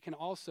 we can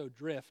also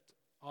drift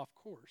off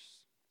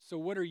course. So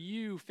what are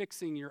you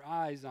fixing your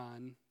eyes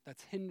on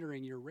that's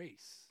hindering your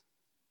race?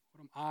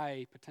 What am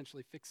I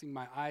potentially fixing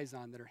my eyes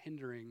on that are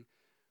hindering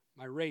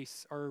my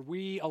race? Are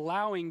we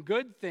allowing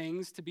good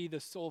things to be the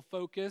sole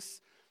focus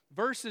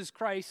versus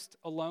Christ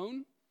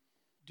alone?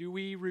 Do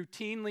we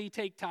routinely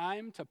take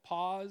time to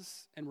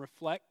pause and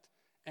reflect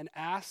and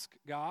ask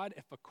God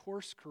if a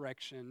course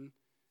correction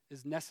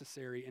is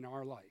necessary in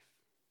our life?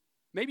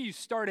 Maybe you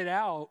started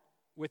out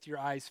with your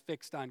eyes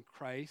fixed on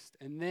Christ,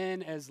 and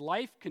then as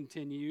life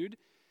continued,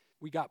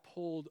 we got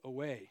pulled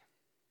away.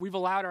 We've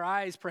allowed our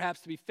eyes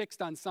perhaps to be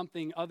fixed on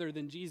something other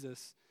than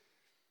Jesus.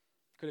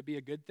 Could it be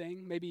a good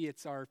thing? Maybe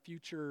it's our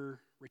future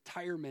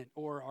retirement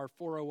or our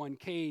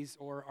 401ks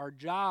or our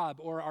job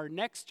or our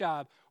next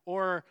job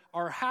or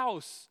our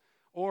house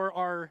or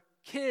our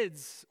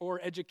kids or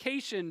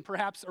education,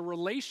 perhaps a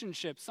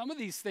relationship. Some of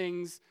these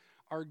things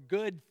are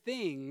good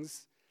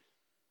things.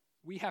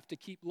 We have to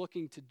keep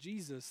looking to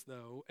Jesus,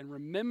 though, and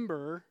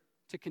remember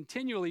to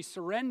continually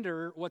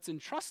surrender what's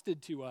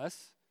entrusted to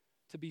us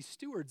to be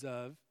stewards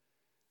of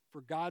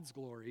for God's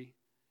glory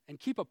and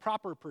keep a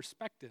proper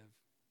perspective.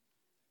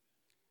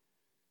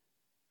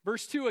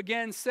 Verse 2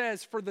 again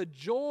says, "For the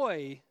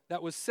joy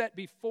that was set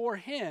before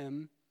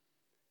him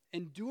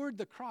endured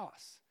the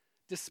cross,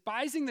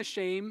 despising the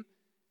shame,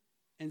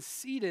 and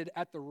seated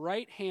at the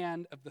right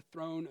hand of the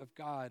throne of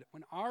God."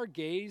 When our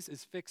gaze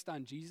is fixed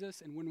on Jesus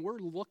and when we're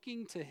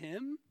looking to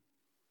him,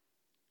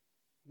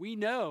 we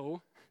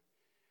know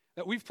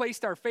that we've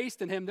placed our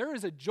faith in him. There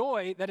is a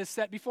joy that is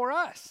set before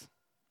us.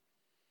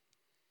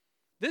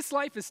 This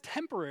life is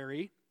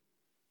temporary.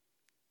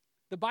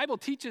 The Bible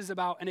teaches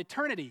about an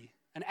eternity,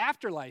 an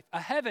afterlife,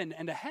 a heaven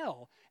and a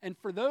hell. And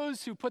for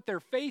those who put their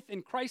faith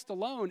in Christ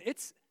alone,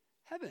 it's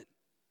heaven.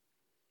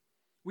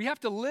 We have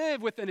to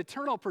live with an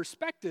eternal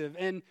perspective.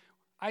 And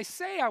I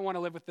say I want to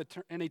live with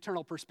an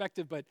eternal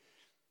perspective, but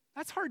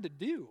that's hard to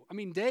do. I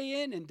mean,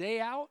 day in and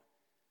day out,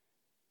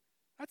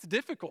 that's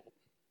difficult.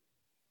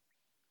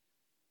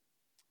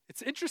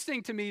 It's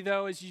interesting to me,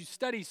 though, as you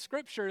study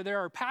Scripture, there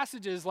are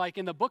passages like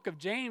in the book of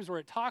James where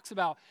it talks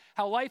about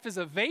how life is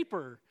a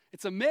vapor.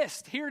 It's a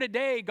mist, here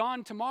today,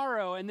 gone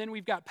tomorrow. And then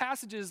we've got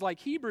passages like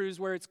Hebrews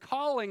where it's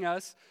calling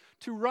us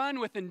to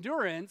run with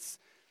endurance.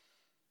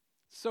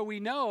 So we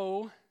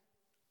know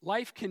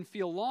life can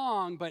feel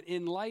long, but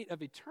in light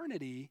of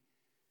eternity,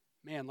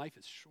 man, life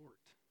is short.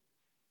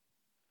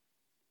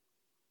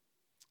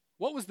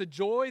 What was the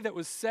joy that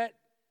was set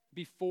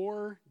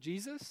before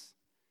Jesus?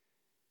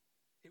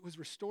 It was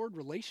restored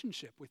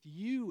relationship with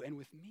you and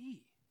with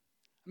me.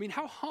 I mean,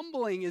 how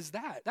humbling is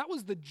that? That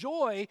was the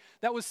joy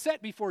that was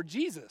set before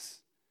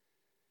Jesus.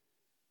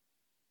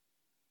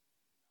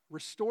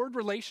 Restored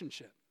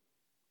relationship.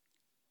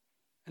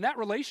 And that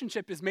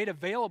relationship is made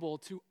available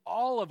to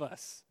all of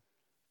us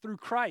through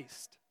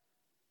Christ.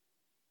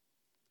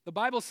 The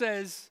Bible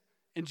says,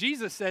 and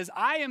Jesus says,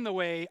 "I am the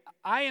way,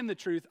 I am the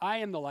truth, I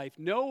am the life.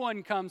 No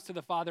one comes to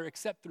the Father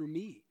except through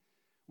me."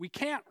 We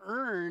can't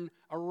earn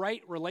a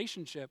right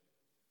relationship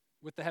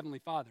with the Heavenly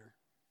Father.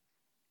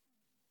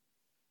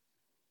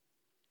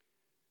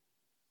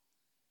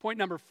 Point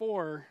number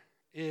 4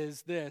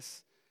 is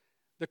this: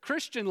 the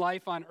Christian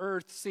life on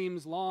earth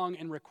seems long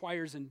and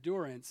requires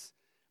endurance,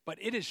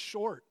 but it is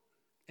short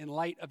in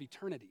light of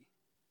eternity.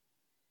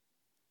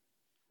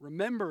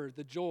 Remember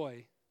the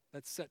joy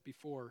that's set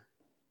before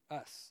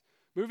us.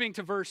 Moving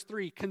to verse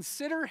 3,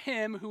 "Consider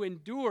him who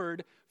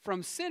endured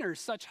from sinners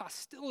such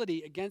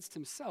hostility against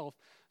himself,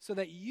 so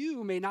that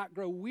you may not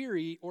grow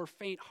weary or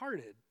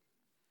faint-hearted."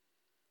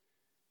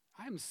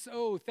 I am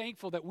so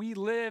thankful that we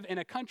live in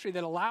a country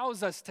that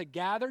allows us to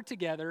gather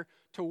together,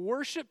 to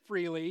worship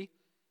freely.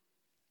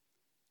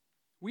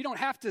 We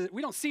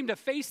don't seem to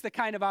face the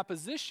kind of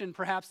opposition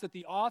perhaps that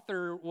the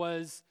author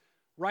was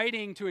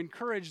writing to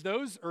encourage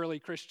those early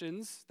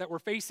Christians that were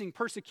facing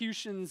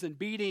persecutions and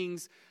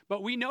beatings,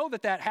 but we know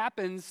that that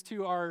happens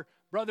to our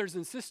brothers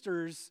and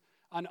sisters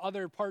on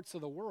other parts of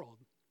the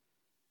world.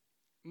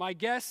 My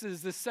guess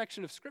is this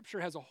section of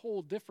Scripture has a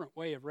whole different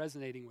way of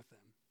resonating with them.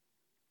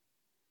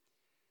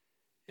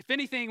 If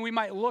anything, we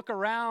might look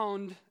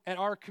around at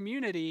our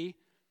community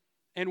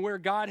and where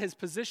God has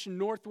positioned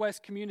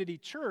Northwest Community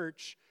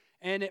Church,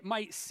 and it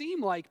might seem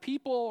like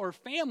people or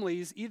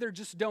families either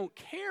just don't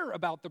care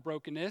about the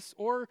brokenness,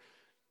 or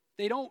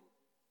they don't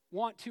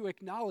want to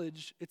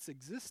acknowledge its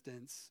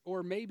existence,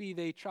 or maybe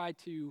they try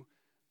to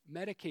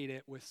medicate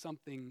it with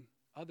something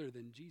other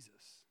than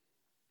Jesus.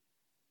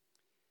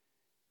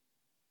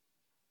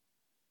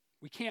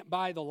 We can't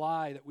buy the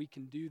lie that we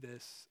can do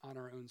this on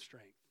our own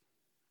strength.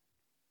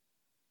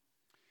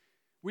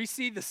 We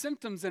see the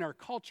symptoms in our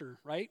culture,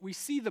 right? We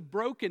see the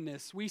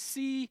brokenness. We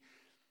see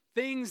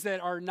things that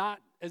are not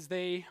as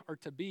they are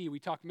to be. We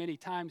talk many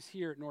times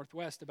here at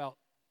Northwest about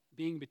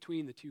being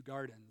between the two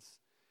gardens.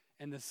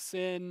 And the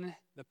sin,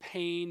 the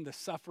pain, the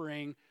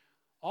suffering,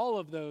 all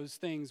of those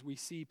things we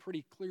see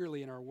pretty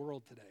clearly in our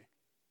world today.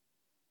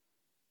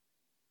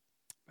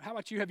 But how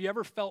about you? Have you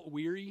ever felt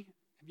weary?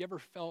 Have you ever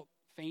felt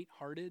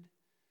faint-hearted?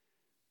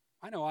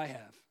 I know I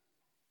have.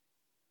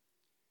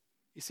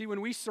 You see,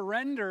 when we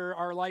surrender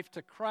our life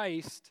to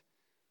Christ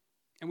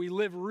and we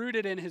live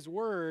rooted in his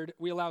word,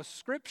 we allow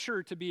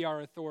Scripture to be our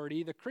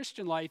authority. The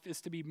Christian life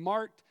is to be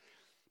marked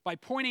by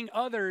pointing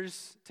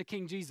others to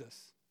King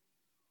Jesus.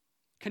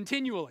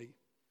 Continually.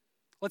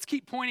 Let's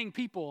keep pointing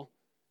people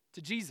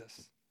to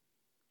Jesus.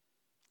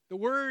 The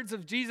words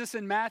of Jesus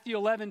in Matthew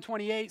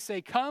 11:28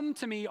 say, "Come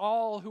to me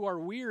all who are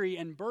weary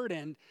and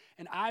burdened,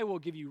 and I will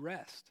give you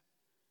rest.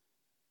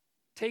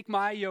 Take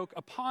my yoke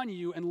upon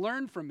you and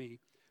learn from me.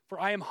 For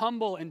I am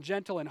humble and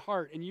gentle in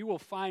heart, and you will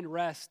find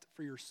rest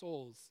for your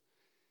souls."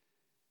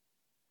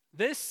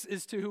 This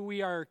is to who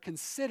we are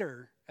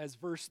consider, as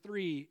verse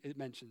 3 it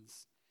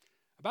mentions.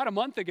 About a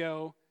month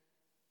ago,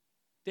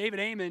 David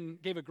Amen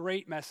gave a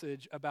great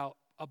message about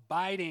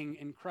abiding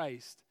in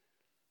Christ.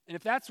 And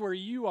if that's where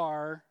you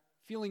are,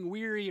 feeling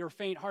weary or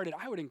faint-hearted,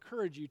 I would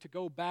encourage you to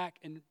go back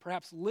and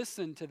perhaps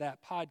listen to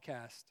that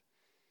podcast.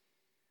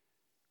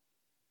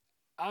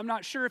 I'm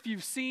not sure if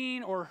you've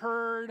seen or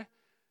heard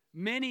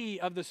many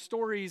of the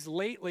stories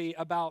lately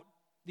about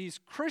these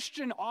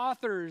Christian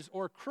authors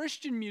or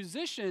Christian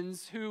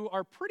musicians who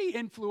are pretty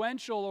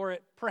influential or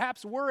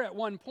perhaps were at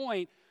one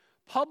point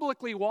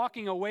publicly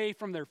walking away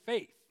from their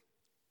faith.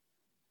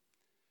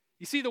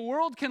 You see, the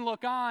world can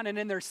look on and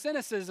in their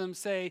cynicism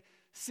say,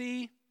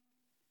 see,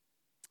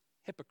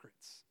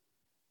 hypocrites.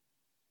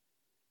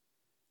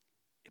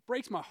 It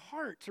breaks my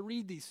heart to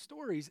read these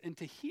stories and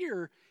to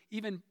hear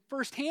even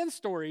firsthand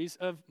stories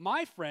of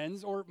my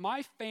friends or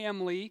my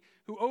family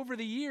who over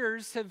the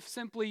years have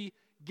simply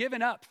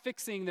given up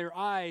fixing their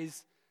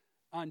eyes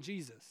on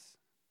Jesus.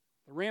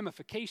 The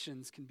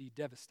ramifications can be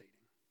devastating.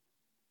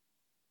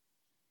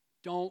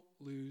 Don't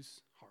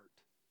lose heart.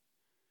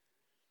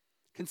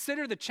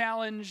 Consider the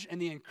challenge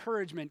and the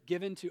encouragement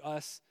given to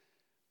us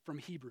from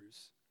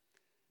Hebrews.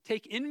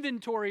 Take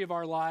inventory of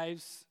our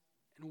lives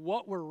and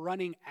what we're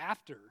running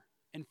after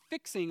and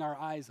fixing our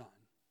eyes on.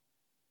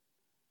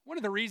 One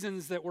of the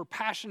reasons that we're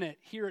passionate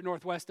here at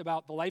Northwest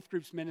about the Life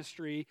Groups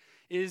ministry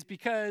is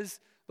because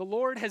the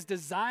Lord has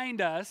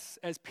designed us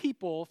as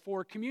people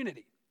for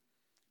community.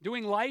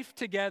 Doing life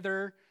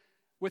together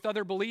with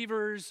other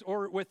believers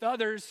or with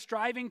others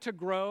striving to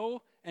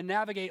grow and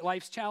navigate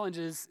life's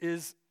challenges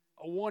is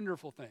a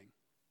wonderful thing.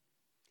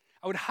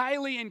 I would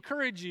highly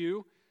encourage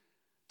you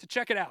to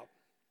check it out.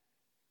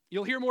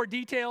 You'll hear more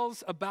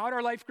details about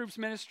our Life Groups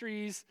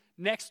ministries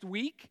next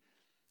week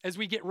as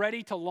we get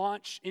ready to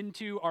launch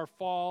into our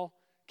fall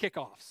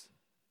kickoffs.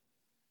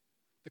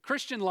 The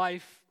Christian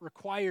life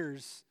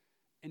requires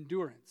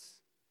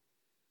endurance.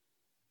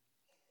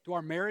 Do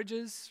our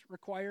marriages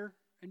require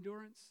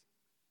endurance?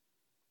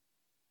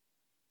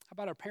 How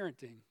about our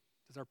parenting?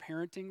 Does our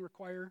parenting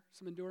require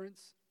some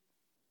endurance?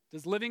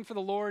 Does living for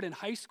the Lord in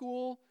high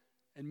school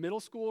and middle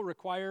school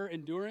require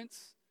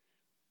endurance?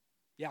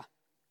 Yeah,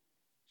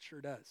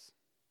 sure does.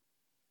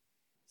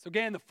 So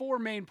again, the four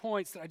main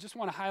points that I just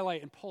want to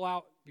highlight and pull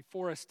out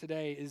before us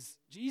today is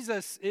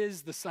Jesus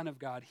is the Son of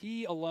God.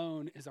 He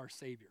alone is our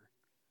Savior.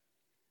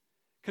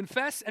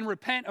 Confess and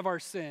repent of our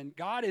sin.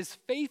 God is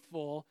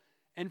faithful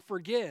and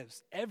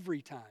forgives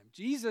every time.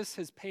 Jesus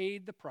has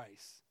paid the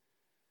price.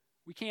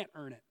 We can't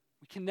earn it.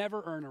 We can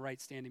never earn a right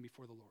standing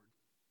before the Lord.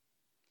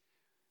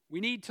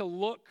 We need to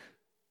look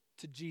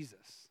to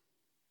Jesus.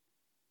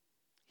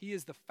 He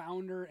is the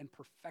founder and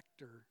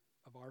perfecter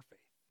of our faith.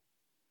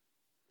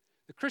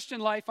 The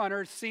Christian life on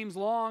earth seems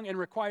long and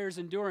requires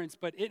endurance,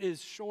 but it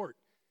is short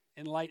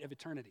in light of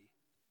eternity.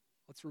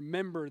 Let's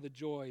remember the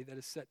joy that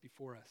is set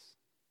before us.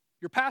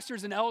 Your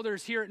pastors and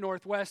elders here at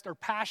Northwest are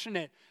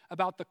passionate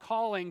about the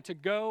calling to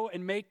go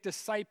and make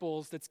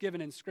disciples that's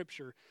given in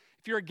Scripture.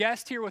 If you're a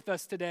guest here with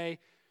us today,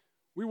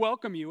 we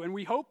welcome you, and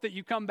we hope that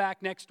you come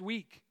back next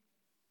week.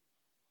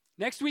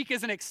 Next week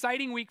is an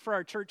exciting week for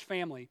our church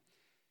family.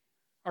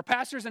 Our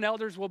pastors and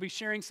elders will be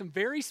sharing some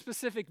very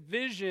specific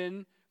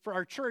vision for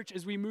our church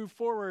as we move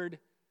forward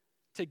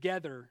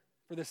together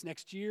for this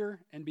next year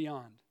and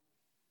beyond.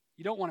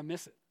 You don't want to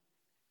miss it.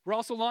 We're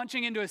also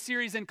launching into a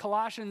series in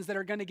Colossians that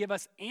are going to give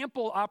us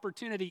ample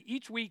opportunity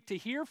each week to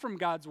hear from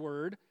God's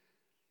word.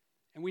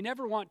 And we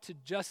never want to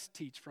just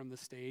teach from the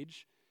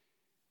stage.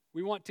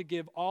 We want to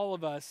give all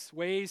of us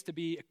ways to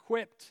be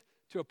equipped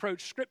to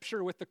approach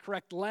Scripture with the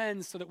correct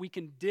lens so that we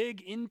can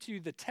dig into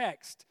the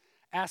text,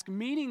 ask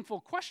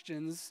meaningful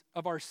questions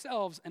of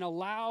ourselves, and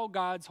allow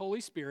God's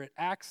Holy Spirit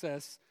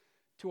access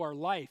to our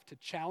life to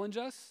challenge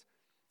us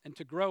and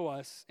to grow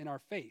us in our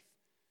faith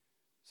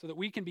so that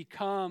we can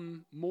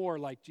become more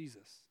like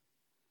Jesus.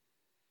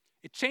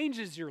 It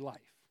changes your life.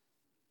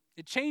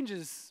 It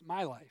changes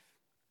my life.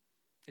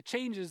 It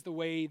changes the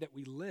way that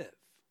we live.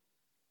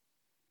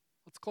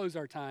 Let's close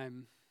our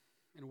time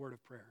in a word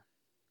of prayer.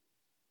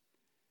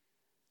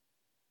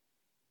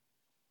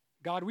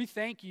 God, we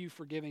thank you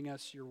for giving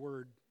us your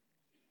word.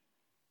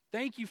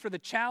 Thank you for the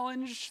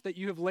challenge that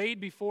you have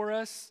laid before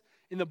us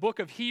in the book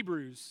of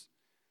Hebrews.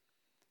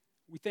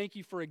 We thank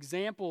you for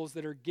examples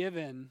that are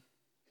given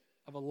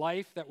of a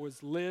life that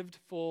was lived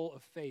full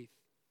of faith.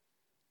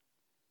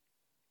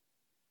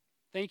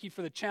 Thank you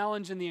for the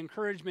challenge and the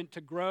encouragement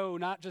to grow,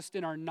 not just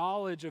in our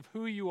knowledge of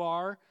who you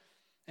are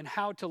and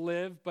how to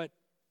live, but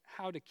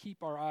how to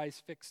keep our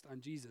eyes fixed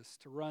on Jesus,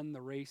 to run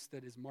the race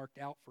that is marked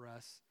out for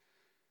us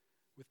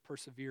with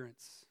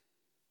perseverance.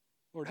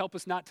 Lord, help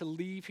us not to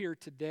leave here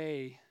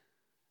today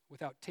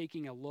without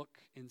taking a look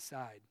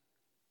inside.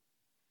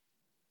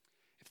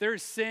 If there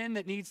is sin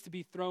that needs to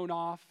be thrown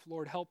off,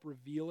 Lord, help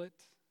reveal it.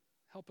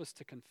 Help us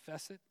to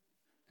confess it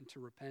and to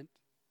repent.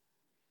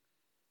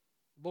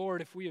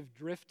 Lord, if we have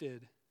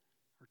drifted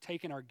or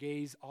taken our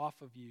gaze off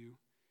of you,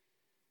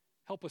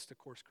 help us to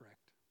course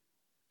correct.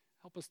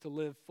 Help us to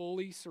live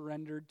fully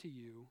surrendered to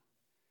you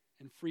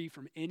and free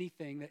from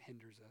anything that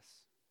hinders us.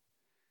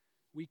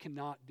 We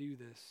cannot do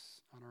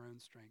this on our own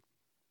strength.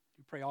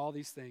 We pray all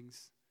these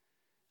things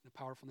in the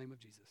powerful name of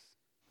Jesus.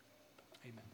 Amen.